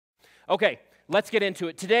Okay, let's get into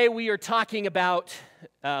it. Today we are talking about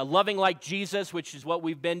loving like Jesus, which is what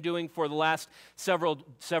we've been doing for the last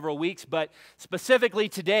several weeks. But specifically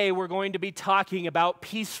today, we're going to be talking about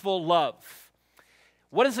peaceful love.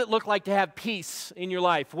 What does it look like to have peace in your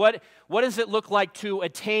life? What does it look like to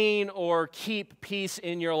attain or keep peace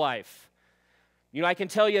in your life? You know, I can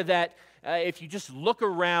tell you that if you just look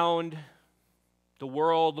around the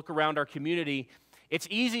world, look around our community, it's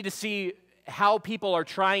easy to see how people are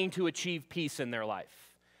trying to achieve peace in their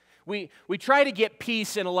life. We try to get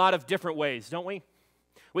peace in a lot of different ways, don't we?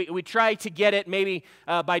 We try to get it maybe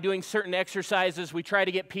by doing certain exercises. We try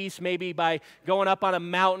to get peace maybe by going up on a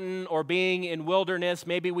mountain or being in wilderness.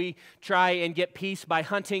 Maybe we try and get peace by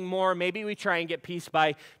hunting more. Maybe we try and get peace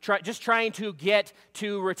by just trying to get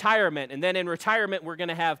to retirement. And then in retirement, we're going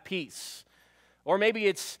to have peace. Or maybe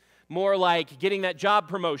it's more like getting that job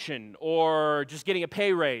promotion or just getting a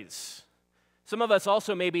pay raise. Some of us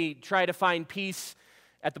also maybe try to find peace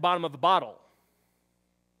at the bottom of a bottle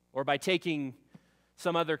or by taking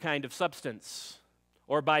some other kind of substance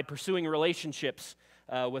or by pursuing relationships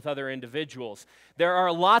with other individuals. There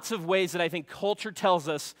are lots of ways that I think culture tells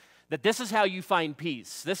us that this is how you find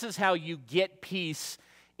peace. This is how you get peace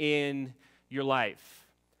in your life.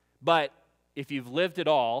 But if you've lived it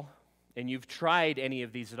all and you've tried any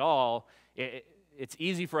of these at all, it's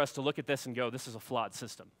easy for us to look at this and go, this is a flawed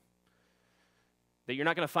system. That you're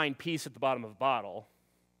not going to find peace at the bottom of a bottle.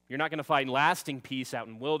 You're not going to find lasting peace out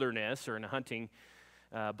in wilderness or in a hunting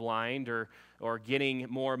blind or getting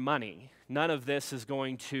more money. None of this is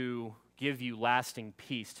going to give you lasting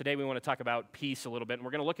peace. Today we want to talk about peace a little bit, and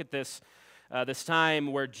we're going to look at this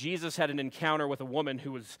time where Jesus had an encounter with a woman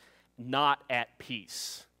who was not at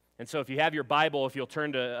peace. And so if you have your Bible, if you'll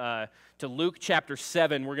turn to Luke chapter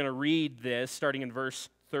 7, we're going to read this starting in verse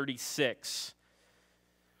 36.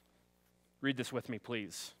 Read this with me,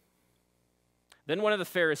 please. Then one of the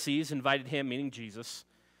Pharisees invited him, meaning Jesus,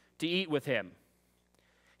 to eat with him.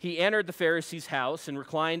 He entered the Pharisee's house and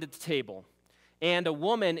reclined at the table. And a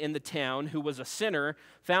woman in the town who was a sinner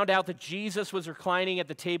found out that Jesus was reclining at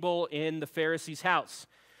the table in the Pharisee's house.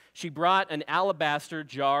 She brought an alabaster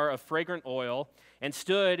jar of fragrant oil and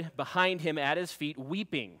stood behind him at his feet,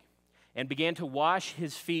 weeping, and began to wash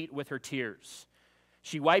his feet with her tears.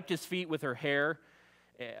 She wiped his feet with her hair,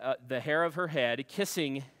 the hair of her head,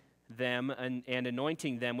 kissing them and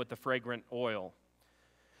anointing them with the fragrant oil.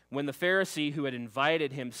 When the Pharisee who had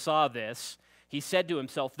invited him saw this, he said to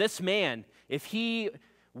himself, "This man, if he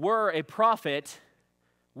were a prophet,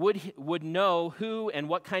 would know who and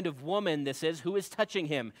what kind of woman this is who is touching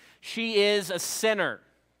him. She is a sinner."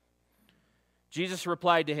 Jesus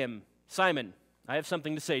replied to him, "Simon, I have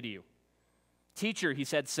something to say to you." "Teacher," he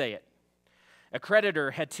said, "say it." A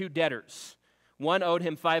creditor had two debtors. One owed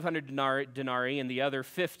him 500 denarii and the other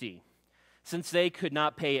 50. Since they could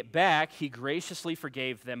not pay it back, he graciously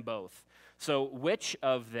forgave them both. So which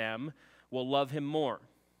of them will love him more?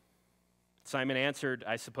 Simon answered,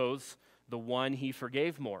 "I suppose the one he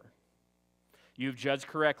forgave more." "You've judged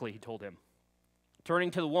correctly," he told him. Turning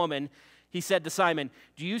to the woman, he said to Simon,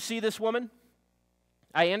 "Do you see this woman?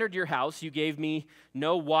 I entered your house. You gave me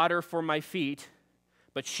no water for my feet,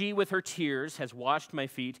 but she with her tears has washed my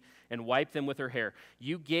feet and wiped them with her hair.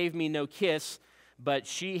 You gave me no kiss, but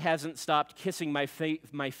she hasn't stopped kissing my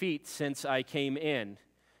feet since I came in.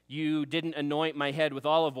 You didn't anoint my head with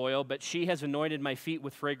olive oil, but she has anointed my feet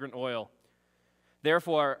with fragrant oil.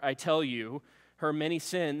 Therefore, I tell you, her many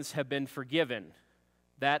sins have been forgiven.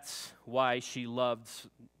 That's why she loved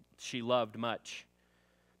much.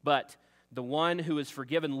 But the one who is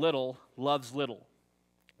forgiven little loves little."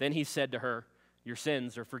 Then he said to her, "Your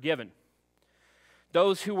sins are forgiven."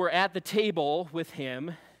 Those who were at the table with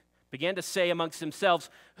him began to say amongst themselves,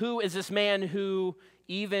 "Who is this man who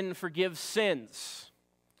even forgives sins?"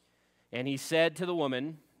 And he said to the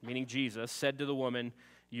woman, meaning Jesus, said to the woman,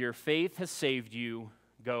 "Your faith has saved you.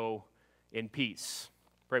 Go in peace."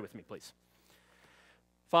 Pray with me, please.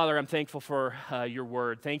 Father, I'm thankful for your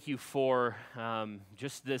word. Thank you for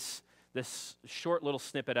just this short little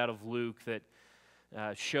snippet out of Luke that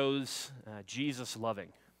shows Jesus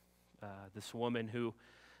loving this woman who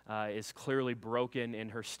is clearly broken in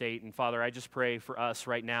her state. And Father, I just pray for us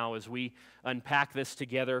right now as we unpack this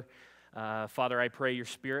together. Father, I pray your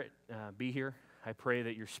Spirit be here. I pray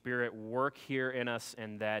that your Spirit work here in us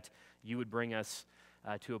and that you would bring us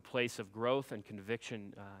to a place of growth and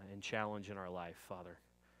conviction and challenge in our life, Father.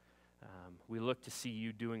 We look to see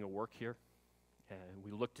you doing a work here.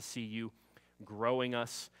 We look to see you growing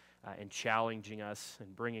us and challenging us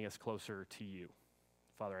and bringing us closer to you.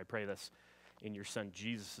 Father, I pray this in your Son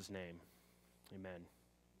Jesus' name. Amen.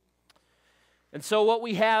 And so what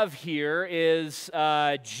we have here is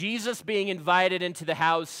Jesus being invited into the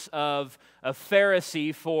house of a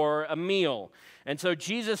Pharisee for a meal. And so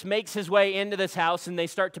Jesus makes his way into this house, and they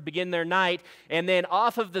start to begin their night, and then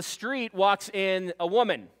off of the street walks in a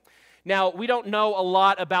woman. Now, we don't know a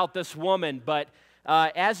lot about this woman, but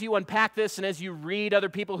as you unpack this and as you read other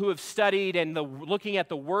people who have studied and looking at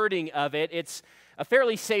the wording of it, it's a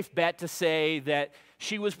fairly safe bet to say that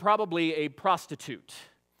she was probably a prostitute.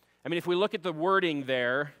 I mean, if we look at the wording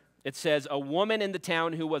there, it says, a woman in the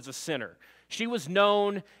town who was a sinner. She was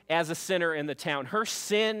known as a sinner in the town. Her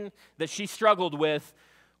sin that she struggled with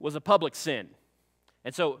was a public sin.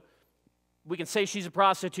 And so we can say she's a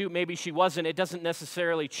prostitute, maybe she wasn't. It doesn't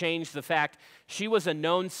necessarily change the fact she was a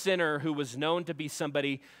known sinner who was known to be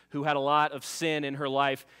somebody who had a lot of sin in her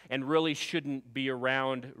life and really shouldn't be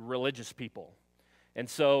around religious people. And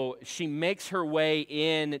so she makes her way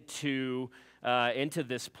into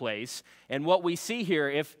this place. And what we see here,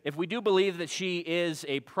 if we do believe that she is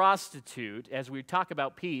a prostitute, as we talk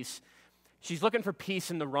about peace, she's looking for peace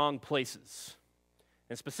in the wrong places.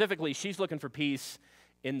 And specifically, she's looking for peace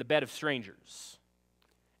in the bed of strangers.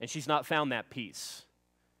 And she's not found that peace.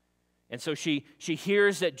 And so she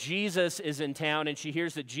hears that Jesus is in town, and she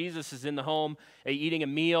hears that Jesus is in the home eating a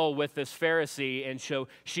meal with this Pharisee, and so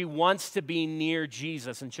she wants to be near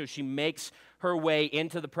Jesus, and so she makes her way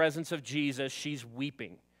into the presence of Jesus. She's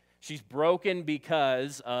weeping. She's broken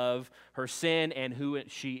because of her sin and who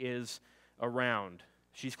she is around.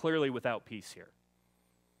 She's clearly without peace here.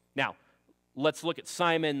 Now, let's look at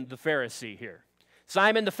Simon the Pharisee here.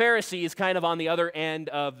 Simon the Pharisee is kind of on the other end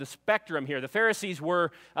of the spectrum here. The Pharisees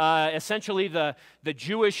were essentially the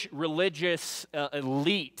Jewish religious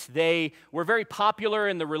elite. They were very popular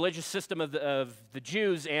in the religious system of the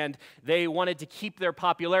Jews, and they wanted to keep their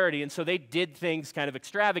popularity. And so they did things kind of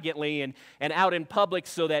extravagantly and out in public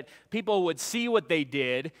so that people would see what they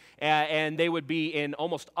did, and they would be in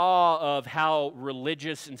almost awe of how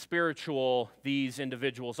religious and spiritual these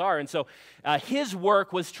individuals are. And so his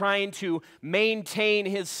work was trying to maintain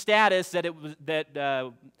his status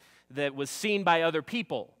that was seen by other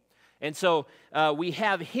people. And so we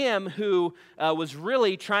have him who was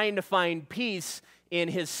really trying to find peace in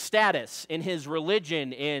his status, in his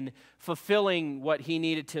religion, in fulfilling what he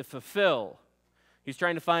needed to fulfill. He's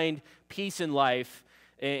trying to find peace in life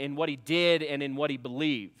in what he did and in what he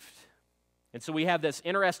believed. And so we have this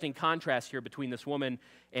interesting contrast here between this woman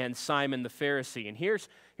and Simon the Pharisee. And here's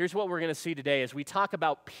what we're going to see today as we talk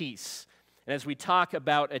about peace. And as we talk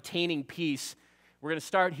about attaining peace, we're going to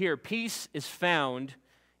start here. Peace is found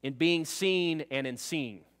in being seen and in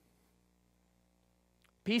seeing.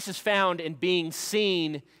 Peace is found in being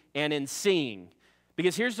seen and in seeing.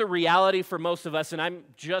 Because here's the reality for most of us, and I'm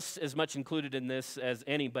just as much included in this as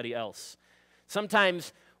anybody else.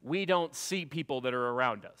 Sometimes we don't see people that are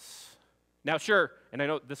around us. Now, sure, and I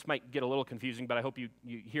know this might get a little confusing, but I hope you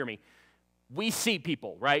hear me. We see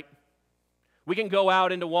people, right? We can go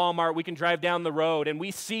out into Walmart, we can drive down the road, and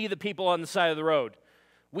we see the people on the side of the road.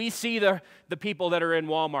 We see the people that are in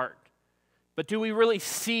Walmart. But do we really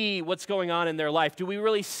see what's going on in their life? Do we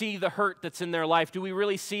really see the hurt that's in their life? Do we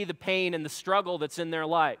really see the pain and the struggle that's in their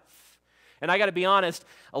life? And I got to be honest,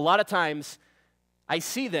 a lot of times I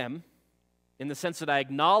see them in the sense that I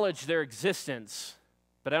acknowledge their existence,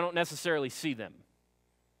 but I don't necessarily see them.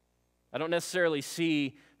 I don't necessarily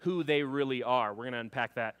see who they really are. We're going to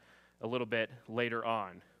unpack that a little bit later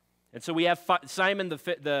on. And so we have Simon the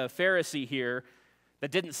Pharisee here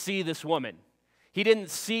that didn't see this woman. He didn't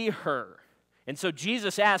see her. And so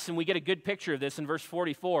Jesus asks, and we get a good picture of this in verse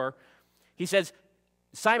 44. He says,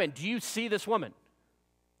 Simon, do you see this woman?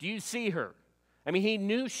 Do you see her? I mean, he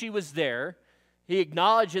knew she was there. He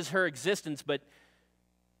acknowledges her existence, but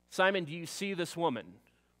Simon, do you see this woman?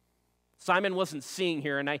 Simon wasn't seeing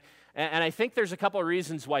her, and I think there's a couple of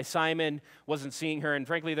reasons why Simon wasn't seeing her, and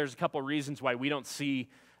frankly, there's a couple of reasons why we don't see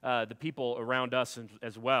the people around us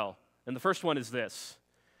as well. And the first one is this.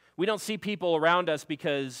 We don't see people around us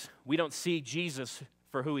because we don't see Jesus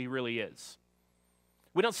for who he really is.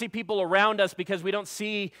 We don't see people around us because we don't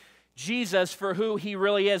see Jesus for who he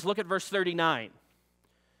really is. Look at verse 39.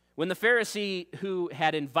 When the Pharisee who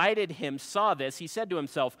had invited him saw this, he said to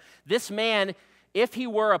himself, this man, if he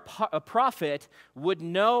were a prophet, would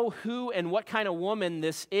know who and what kind of woman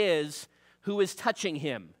this is who is touching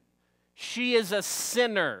him. She is a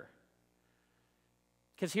sinner.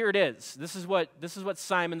 Because here it is. This is what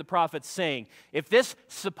Simon the prophet's saying. If this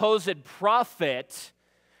supposed prophet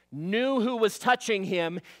knew who was touching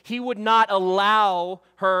him, he would not allow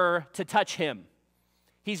her to touch him.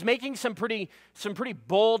 He's making some pretty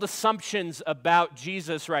bold assumptions about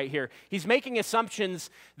Jesus right here. He's making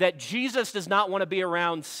assumptions that Jesus does not want to be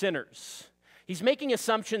around sinners. He's making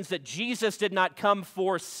assumptions that Jesus did not come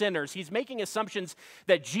for sinners. He's making assumptions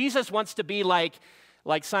that Jesus wants to be like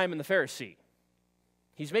Simon the Pharisee.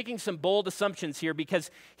 He's making some bold assumptions here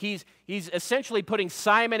because he's essentially putting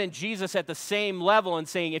Simon and Jesus at the same level and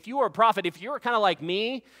saying, if you were a prophet, if you were kind of like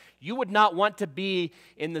me, you would not want to be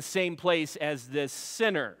in the same place as this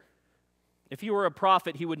sinner. If you were a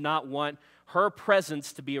prophet, he would not want her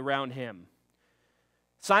presence to be around him.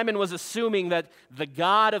 Simon was assuming that the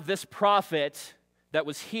God of this prophet that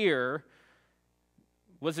was here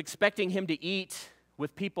was expecting him to eat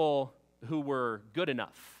with people who were good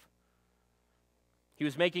enough. He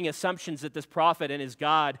was making assumptions that this prophet and his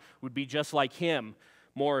God would be just like him,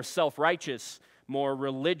 more self-righteous, more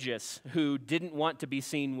religious, who didn't want to be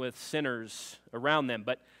seen with sinners around them.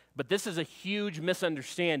 But this is a huge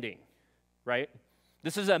misunderstanding, right?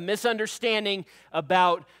 This is a misunderstanding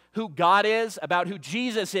about who God is, about who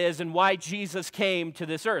Jesus is, and why Jesus came to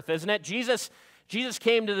this earth, isn't it? Jesus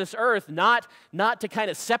came to this earth not to kind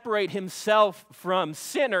of separate himself from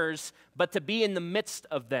sinners, but to be in the midst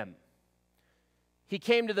of them. He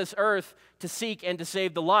came to this earth to seek and to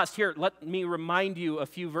save the lost. Here, let me remind you a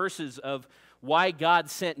few verses of why God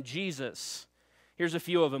sent Jesus. Here's a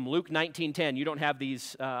few of them. Luke 19:10. You don't have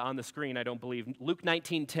these on the screen, I don't believe. Luke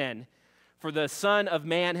 19:10. For the Son of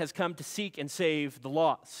Man has come to seek and save the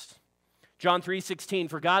lost. John 3:16.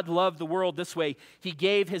 For God loved the world this way. He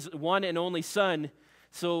gave his one and only Son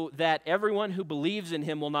so that everyone who believes in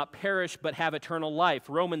him will not perish but have eternal life.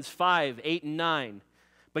 Romans 5:8 and 9.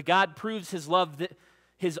 But God proves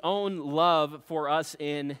his own love for us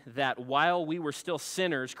in that while we were still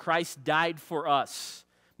sinners, Christ died for us.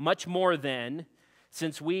 Much more then,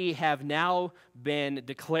 since we have now been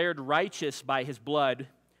declared righteous by his blood,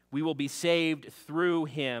 we will be saved through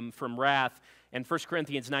him from wrath. And 1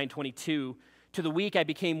 Corinthians 9:22, to the weak I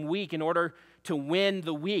became weak in order to win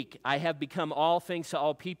the weak. I have become all things to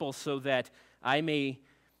all people so that I may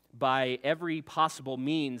by every possible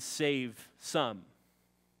means save some.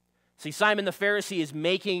 See, Simon the Pharisee is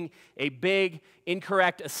making a big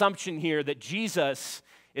incorrect assumption here that Jesus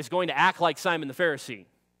is going to act like Simon the Pharisee.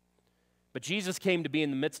 But Jesus came to be in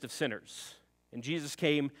the midst of sinners, and Jesus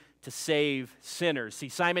came to save sinners. See,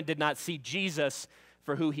 Simon did not see Jesus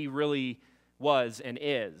for who he really was and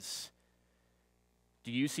is.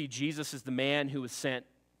 Do you see Jesus as the man who was sent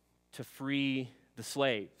to free the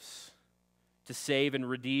slaves, to save and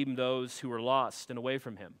redeem those who were lost and away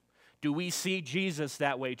from him? Do we see Jesus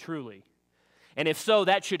that way truly? And if so,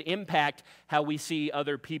 that should impact how we see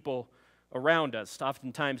other people around us.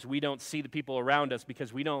 Oftentimes, we don't see the people around us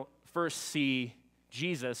because we don't first see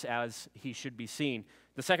Jesus as he should be seen.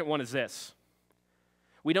 The second one is this.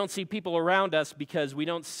 We don't see people around us because we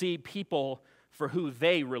don't see people for who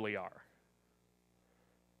they really are.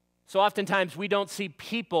 So oftentimes, we don't see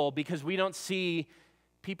people because we don't see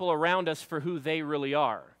people around us for who they really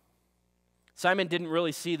are. Simon didn't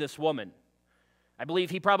really see this woman. I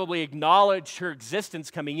believe he probably acknowledged her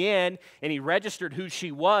existence coming in, and he registered who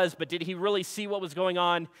she was, but did he really see what was going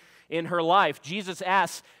on in her life? Jesus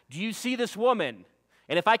asks, do you see this woman?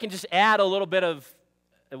 And if I can just add a little bit of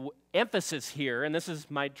emphasis here, and this is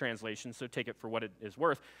my translation, so take it for what it is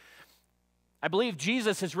worth. I believe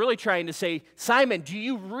Jesus is really trying to say, Simon, do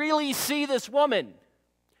you really see this woman?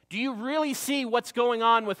 Do you really see what's going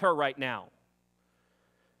on with her right now?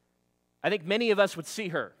 I think many of us would see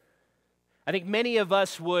her. I think many of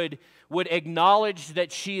us would acknowledge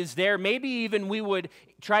that she is there. Maybe even we would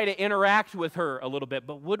try to interact with her a little bit,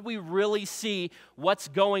 but would we really see what's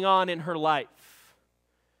going on in her life?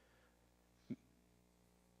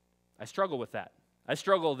 I struggle with that. I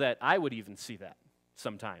struggle that I would even see that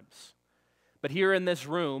sometimes. But here in this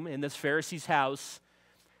room, in this Pharisee's house,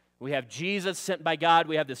 we have Jesus sent by God.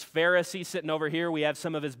 We have this Pharisee sitting over here. We have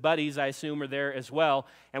some of his buddies, I assume, are there as well.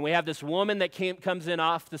 And we have this woman that comes in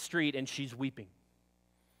off the street, and she's weeping.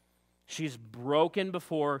 She's broken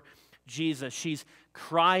before Jesus. She's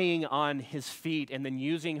crying on his feet and then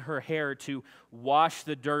using her hair to wash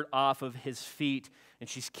the dirt off of his feet. And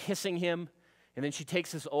she's kissing him. And then she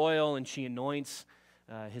takes this oil and she anoints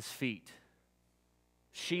his feet.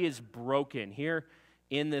 She is broken. Here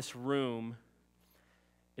in this room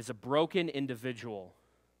is a broken individual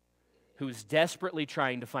who is desperately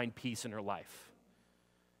trying to find peace in her life.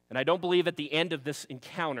 And I don't believe at the end of this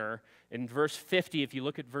encounter, in verse 50, if you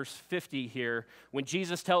look at verse 50 here, when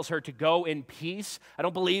Jesus tells her to go in peace, I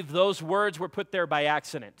don't believe those words were put there by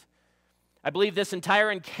accident. I believe this entire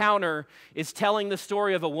encounter is telling the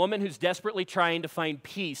story of a woman who's desperately trying to find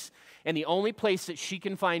peace. And the only place that she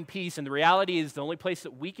can find peace, and the reality is the only place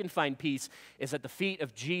that we can find peace, is at the feet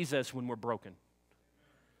of Jesus when we're broken.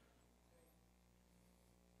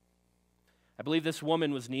 I believe this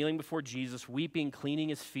woman was kneeling before Jesus, weeping, cleaning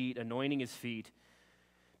his feet, anointing his feet,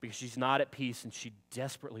 because she's not at peace and she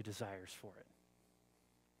desperately desires for it.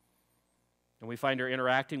 And we find her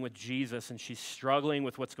interacting with Jesus, and she's struggling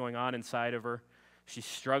with what's going on inside of her. She's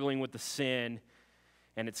struggling with the sin,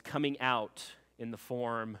 and it's coming out in the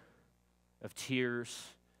form of tears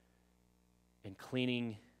and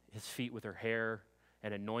cleaning his feet with her hair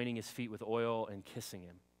and anointing his feet with oil and kissing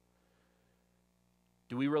him.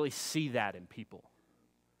 Do we really see that in people?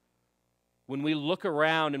 When we look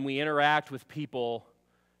around and we interact with people,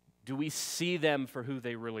 do we see them for who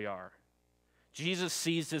they really are? Jesus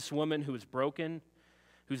sees this woman who is broken,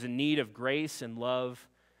 who's in need of grace and love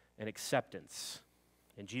and acceptance,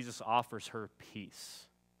 and Jesus offers her peace.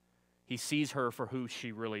 He sees her for who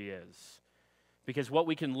she really is. Because what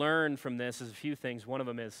we can learn from this is a few things. One of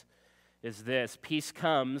them is this: peace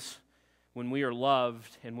comes when we are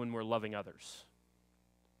loved and when we're loving others.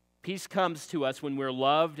 Peace comes to us when we're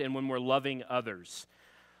loved and when we're loving others.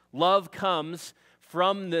 Love comes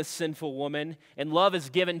from this sinful woman, and love is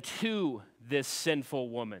given to this sinful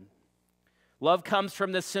woman. Love comes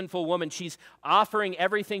from this sinful woman. She's offering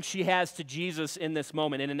everything she has to Jesus in this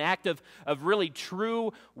moment. In an act of really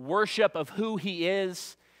true worship of who he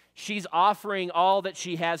is, she's offering all that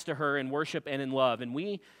she has to her in worship and in love. And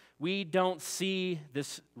we don't see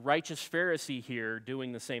this righteous Pharisee here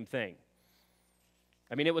doing the same thing.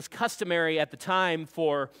 I mean, it was customary at the time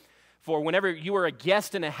for whenever you were a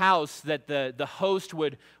guest in a house that the host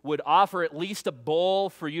would offer at least a bowl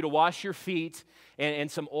for you to wash your feet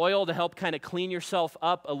and some oil to help kind of clean yourself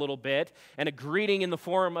up a little bit, and a greeting in the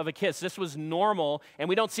form of a kiss. This was normal, and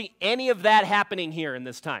we don't see any of that happening here in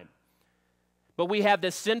this time. But we have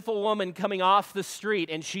this sinful woman coming off the street,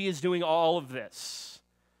 and she is doing all of this.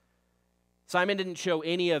 Simon didn't show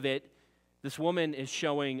any of it. This woman is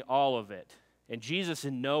showing all of it. And Jesus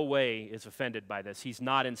in no way is offended by this. He's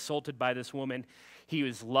not insulted by this woman. He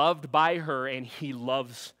is loved by her, and he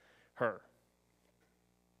loves her.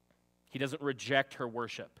 He doesn't reject her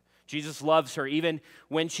worship. Jesus loves her even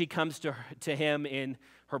when she comes to him in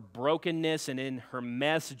her brokenness and in her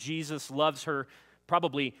mess. Jesus loves her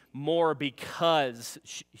probably more because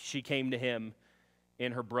she came to him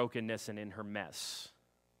in her brokenness and in her mess.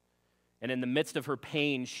 And in the midst of her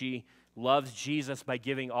pain, she loves Jesus by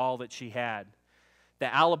giving all that she had.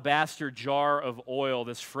 The alabaster jar of oil,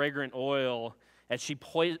 this fragrant oil, as she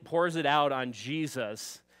pours it out on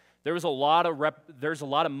Jesus, there's a lot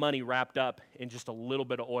of money wrapped up in just a little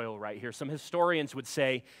bit of oil right here. Some historians would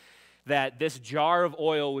say that this jar of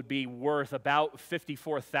oil would be worth about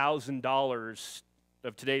 $54,000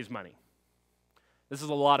 of today's money. This is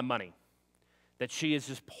a lot of money that she is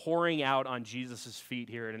just pouring out on Jesus' feet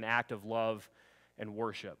here in an act of love and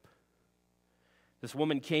worship. This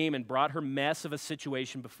woman came and brought her mess of a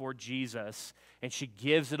situation before Jesus, and she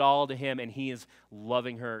gives it all to him, and he is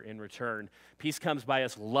loving her in return. Peace comes by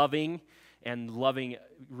us loving,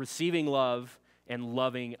 receiving love, and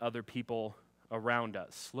loving other people around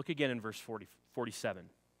us. Look again in verse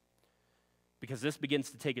 47, because this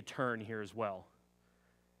begins to take a turn here as well.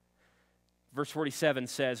 Verse 47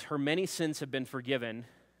 says, "Her many sins have been forgiven.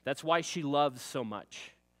 That's why she loves so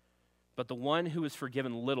much. But the one who is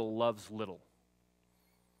forgiven little loves little."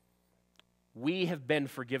 We have been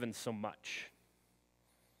forgiven so much.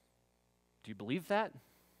 Do you believe that?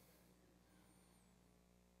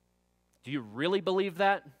 Do you really believe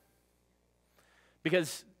that?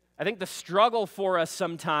 Because I think the struggle for us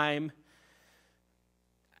sometime,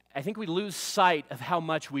 I think we lose sight of how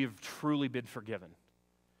much we've truly been forgiven.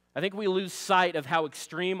 I think we lose sight of how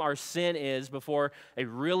extreme our sin is before a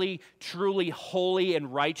really, truly holy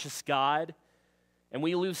and righteous God. And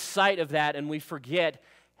we lose sight of that, and we forget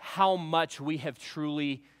how much we have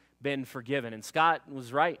truly been forgiven. And Scott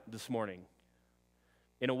was right this morning.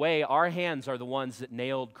 In a way, our hands are the ones that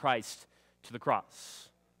nailed Christ to the cross.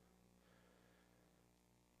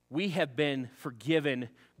 We have been forgiven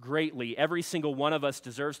greatly. Every single one of us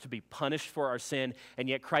deserves to be punished for our sin, and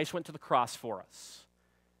yet Christ went to the cross for us.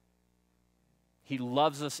 He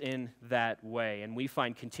loves us in that way, and we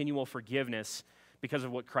find continual forgiveness because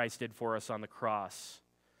of what Christ did for us on the cross.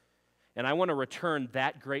 And I want to return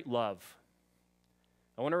that great love.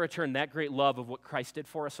 I want to return that great love of what Christ did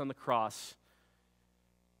for us on the cross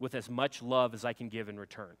with as much love as I can give in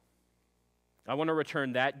return. I want to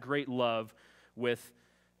return that great love with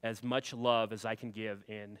as much love as I can give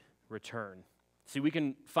in return. See, we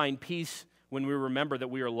can find peace when we remember that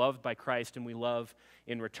we are loved by Christ and we love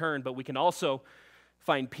in return. But we can also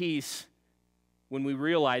find peace when we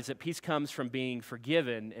realize that peace comes from being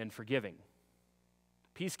forgiven and forgiving.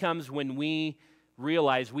 Peace comes when we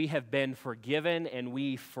realize we have been forgiven and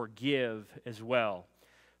we forgive as well.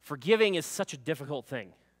 Forgiving is such a difficult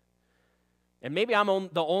thing. And maybe I'm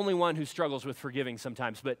the only one who struggles with forgiving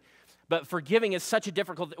sometimes, but forgiving is such a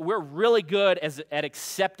difficult thing. We're really good at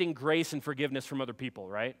accepting grace and forgiveness from other people,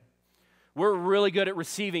 right? We're really good at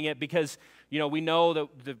receiving it because, we know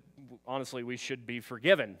that honestly, we should be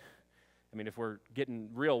forgiven. I mean, if we're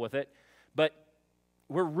getting real with it. But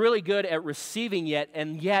we're really good at receiving it,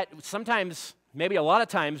 and yet sometimes, maybe a lot of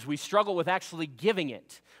times, we struggle with actually giving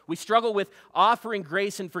it. We struggle with offering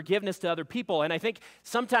grace and forgiveness to other people. And I think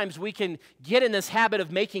sometimes we can get in this habit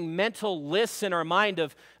of making mental lists in our mind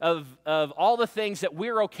of all the things that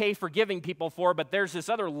we're okay forgiving people for, but there's this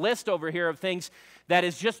other list over here of things that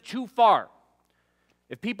is just too far.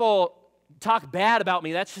 If people talk bad about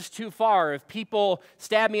me, that's just too far. If people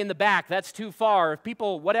stab me in the back, that's too far. If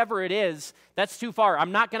people, whatever it is, that's too far.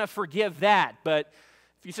 I'm not going to forgive that. But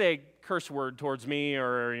if you say curse word towards me,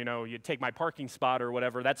 or you take my parking spot or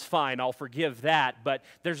whatever, that's fine, I'll forgive that. But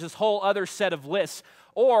there's this whole other set of lists.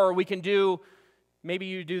 Or we can do, maybe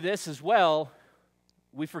you do this as well,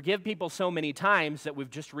 we forgive people so many times that we've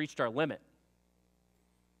just reached our limit.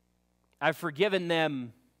 I've forgiven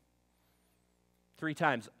them 3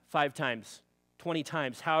 times, 5 times, 20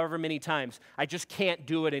 times, however many times. I just can't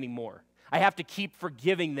do it anymore. I have to keep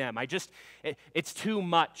forgiving them. It's too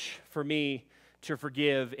much for me to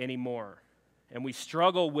forgive anymore. And we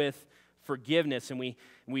struggle with forgiveness, and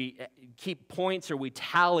we keep points, or we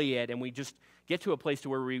tally it, and we just get to a place to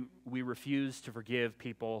where we refuse to forgive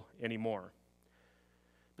people anymore.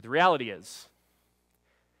 But the reality is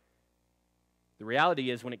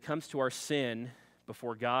when it comes to our sin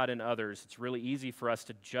before God and others, it's really easy for us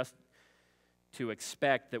to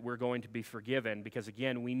expect that we're going to be forgiven, because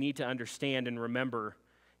again, we need to understand and remember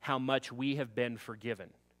how much we have been forgiven.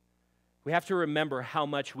 We have to remember how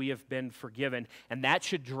much we have been forgiven, and that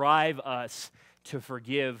should drive us to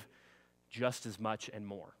forgive just as much and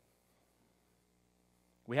more.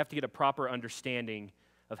 We have to get a proper understanding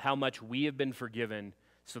of how much we have been forgiven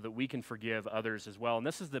so that we can forgive others as well. And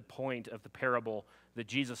this is the point of the parable that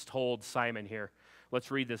Jesus told Simon here.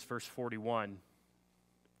 Let's read this, verse 41.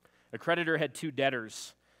 A creditor had 2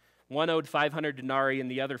 debtors. One owed 500 denarii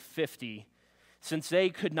and the other 50. Since they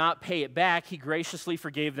could not pay it back, he graciously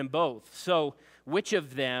forgave them both. So which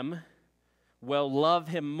of them will love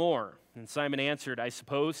him more? And Simon answered, I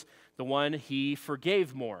suppose the one he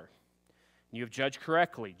forgave more. You have judged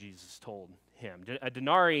correctly, Jesus told him. A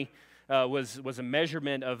denarii was a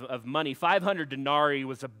measurement of money. 500 denarii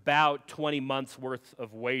was about 20 months' worth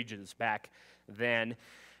of wages back then.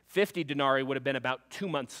 50 denarii would have been about 2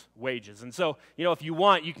 months' wages. And so, if you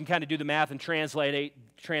want, you can kind of do the math and translate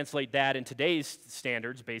that in today's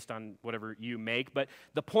standards based on whatever you make. But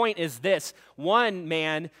the point is this: one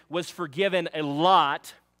man was forgiven a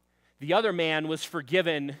lot. The other man was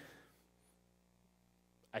forgiven,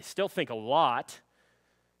 I still think, a lot,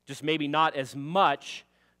 just maybe not as much.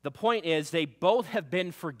 The point is they both have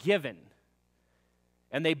been forgiven,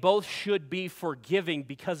 and they both should be forgiving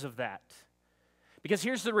because of that. Because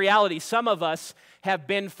here's the reality. Some of us have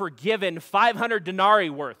been forgiven 500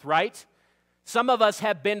 denarii worth, right? Some of us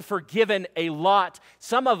have been forgiven a lot.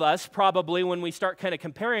 Some of us, probably, when we start kind of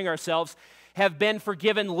comparing ourselves, have been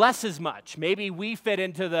forgiven less as much. Maybe we fit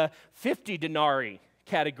into the 50 denarii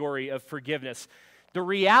category of forgiveness. The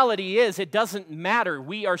reality is it doesn't matter.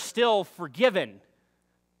 We are still forgiven.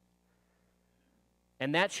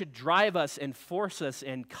 And that should drive us and force us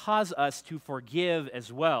and cause us to forgive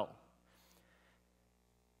as well.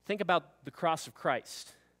 Think about the cross of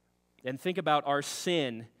Christ, and think about our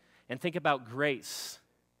sin, and think about grace.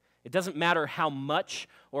 It doesn't matter how much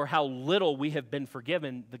or how little we have been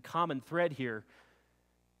forgiven. The common thread here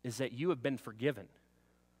is that you have been forgiven.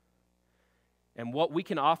 And what we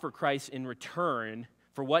can offer Christ in return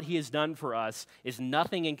for what he has done for us is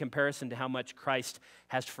nothing in comparison to how much Christ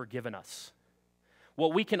has forgiven us.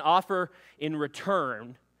 What we can offer in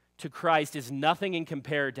return to Christ is nothing in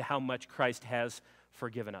compared to how much Christ has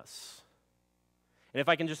forgiven us. And if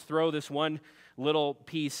I can just throw this one little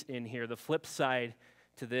piece in here, the flip side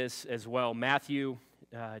to this as well. Matthew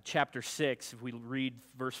chapter 6, if we read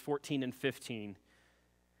verse 14 and 15, it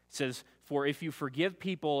says, For if you forgive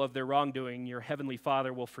people of their wrongdoing, your heavenly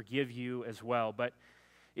Father will forgive you as well. But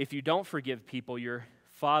if you don't forgive people, your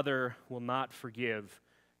Father will not forgive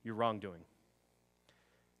your wrongdoing.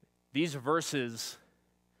 These verses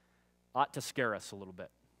ought to scare us a little bit.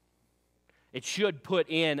 It should put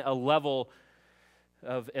in a level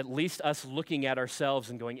of at least us looking at ourselves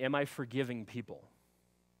and going, am I forgiving people?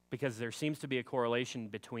 Because there seems to be a correlation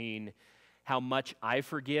between how much I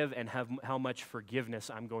forgive and how much forgiveness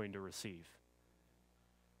I'm going to receive.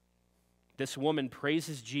 This woman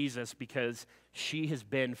praises Jesus because she has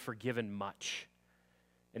been forgiven much.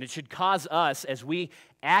 And it should cause us, as we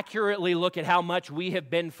accurately look at how much we have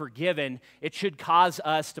been forgiven, it should cause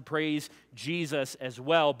us to praise Jesus as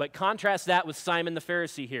well. But contrast that with Simon the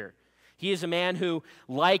Pharisee here. He is a man who,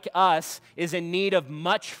 like us, is in need of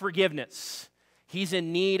much forgiveness. He's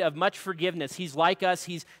in need of much forgiveness. He's like us.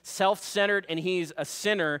 He's self-centered and he's a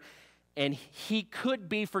sinner. And he could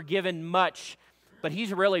be forgiven much, but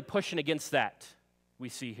he's really pushing against that, we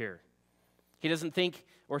see here. He doesn't think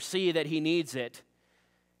or see that he needs it.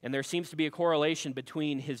 And there seems to be a correlation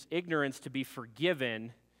between his ignorance to be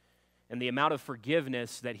forgiven and the amount of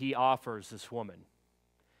forgiveness that he offers this woman.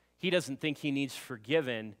 He doesn't think he needs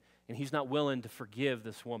forgiven, and he's not willing to forgive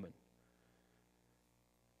this woman.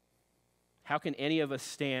 How can any of us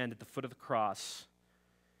stand at the foot of the cross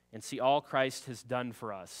and see all Christ has done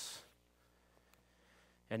for us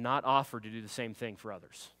and not offer to do the same thing for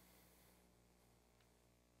others?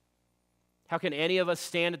 How can any of us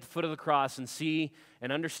stand at the foot of the cross and see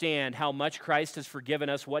and understand how much Christ has forgiven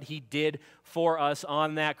us, what he did for us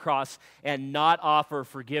on that cross, and not offer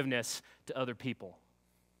forgiveness to other people?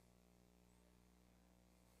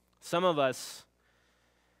 Some of us,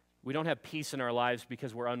 we don't have peace in our lives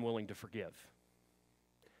because we're unwilling to forgive.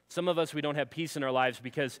 Some of us, we don't have peace in our lives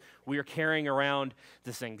because we are carrying around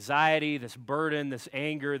this anxiety, this burden, this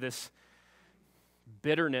anger, this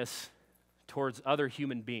bitterness towards other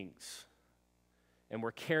human beings. And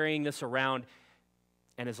we're carrying this around,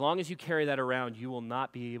 and as long as you carry that around, you will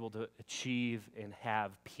not be able to achieve and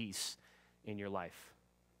have peace in your life.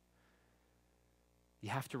 You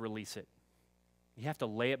have to release it. You have to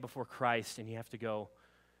lay it before Christ, and you have to go,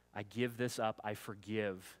 I give this up, I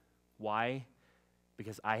forgive. Why?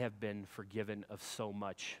 Because I have been forgiven of so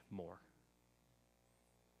much more.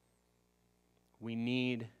 We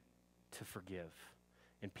need to forgive.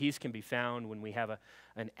 And peace can be found when we have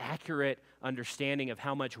an accurate understanding of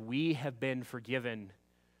how much we have been forgiven.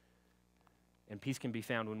 And peace can be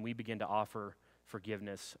found when we begin to offer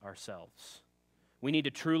forgiveness ourselves. We need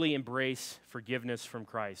to truly embrace forgiveness from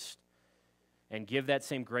Christ and give that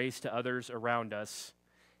same grace to others around us.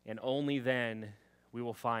 And only then we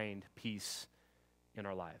will find peace in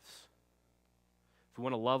our lives. If we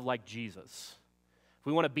want to love like Jesus, if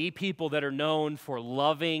we want to be people that are known for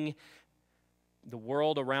loving the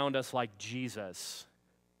world around us like Jesus,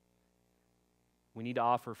 we need to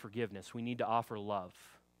offer forgiveness. We need to offer love.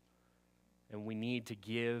 And we need to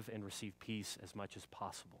give and receive peace as much as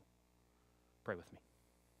possible. Pray with me.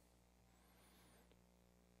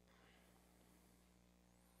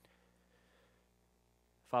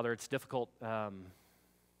 Father, it's difficult to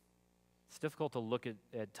look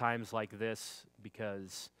at times like this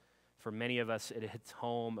because for many of us it hits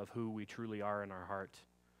home of who we truly are in our heart.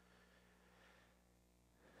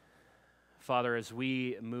 Father, as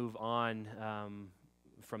we move on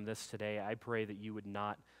from this today, I pray that you would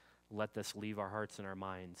not let this leave our hearts and our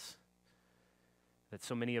minds. That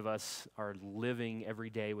so many of us are living every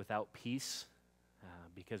day without peace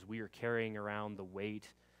because we are carrying around the weight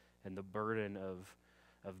and the burden of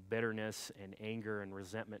bitterness and anger and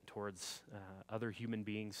resentment towards other human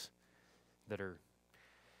beings that are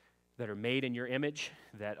made in your image,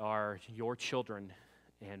 that are your children,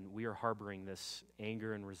 and we are harboring this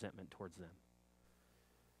anger and resentment towards them.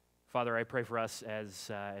 Father, I pray for us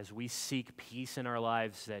as we seek peace in our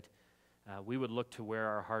lives that we would look to where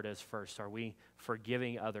our heart is first. Are we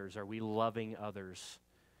forgiving others? Are we loving others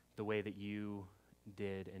the way that you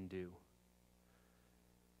did and do?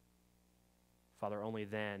 Father, only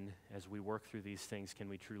then, as we work through these things, can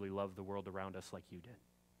we truly love the world around us like you did.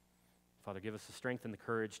 Father, give us the strength and the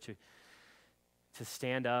courage to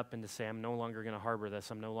stand up and to say, I'm no longer going to harbor this.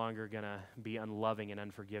 I'm no longer going to be unloving and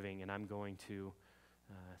unforgiving, and I'm going to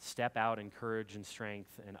step out in courage and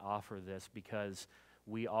strength and offer this because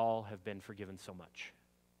we all have been forgiven so much.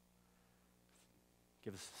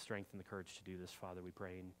 Give us the strength and the courage to do this, Father, we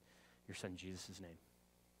pray in your Son Jesus' name.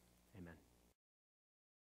 Amen.